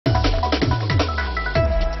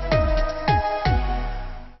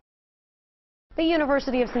The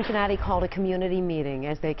University of Cincinnati called a community meeting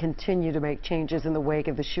as they continue to make changes in the wake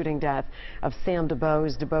of the shooting death of Sam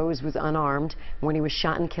DuBose. DuBose was unarmed when he was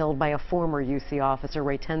shot and killed by a former UC officer,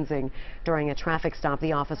 Ray Tenzing, during a traffic stop.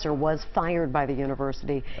 The officer was fired by the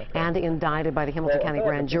university and indicted by the Hamilton County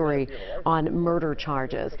Grand Jury on murder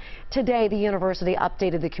charges. Today, the university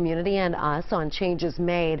updated the community and us on changes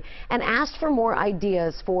made and asked for more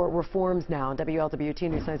ideas for reforms now. WLWT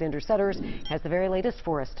News 9's Andrew Setters has the very latest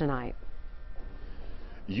for us tonight.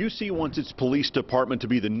 UC wants its police department to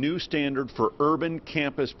be the new standard for urban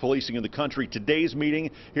campus policing in the country. Today's meeting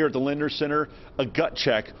here at the Lindner Center, a gut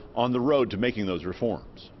check on the road to making those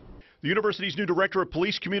reforms. The university's new director of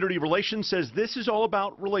police community relations says this is all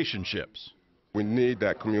about relationships. We need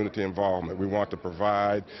that community involvement. We want to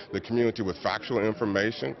provide the community with factual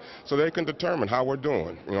information so they can determine how we're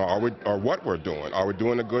doing, or what we're doing. Are we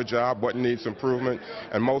doing a good job? What needs improvement?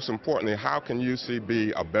 And most importantly, how can UC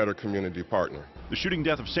be a better community partner? The shooting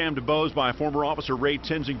death of Sam DuBose by former officer Ray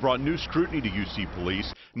Tenzing brought new scrutiny to UC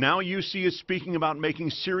police. Now UC is speaking about making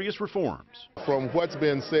serious reforms. From what's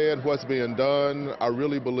been said, what's being done, I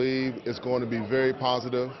really believe it's going to be very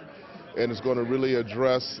positive, and it's going to really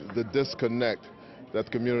address the disconnect that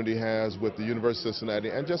the community has with the University of Cincinnati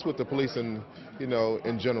and just with the police in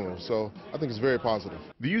general. So I think it's very positive.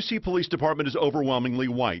 The UC Police Department is overwhelmingly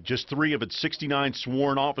white. Just 3 of its 69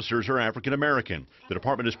 sworn officers are African American. The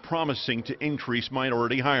department is promising to increase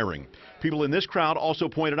minority hiring. People in this crowd also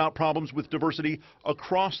pointed out problems with diversity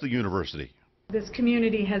across the university. This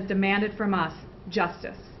community has demanded from us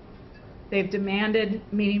justice. They've demanded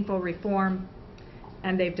meaningful reform,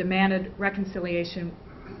 and they've demanded reconciliation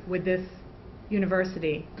with this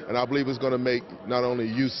university. And I believe it's going to make not only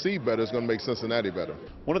UC better, it's going to make Cincinnati better.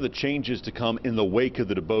 One of the changes to come in the wake of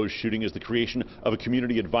the DuBose shooting is the creation of a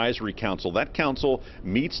community advisory council. That council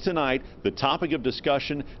meets tonight. The topic of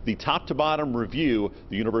discussion, the top to bottom review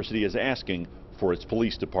the university is asking for its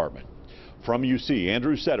police department. From UC,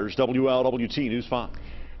 Andrew Setters, WLWT News 5.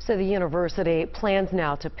 So the university plans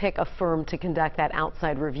now to pick a firm to conduct that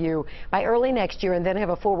outside review by early next year and then have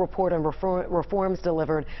a full report on reforms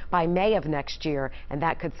delivered by May of next year, and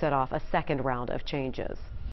that could set off a second round of changes.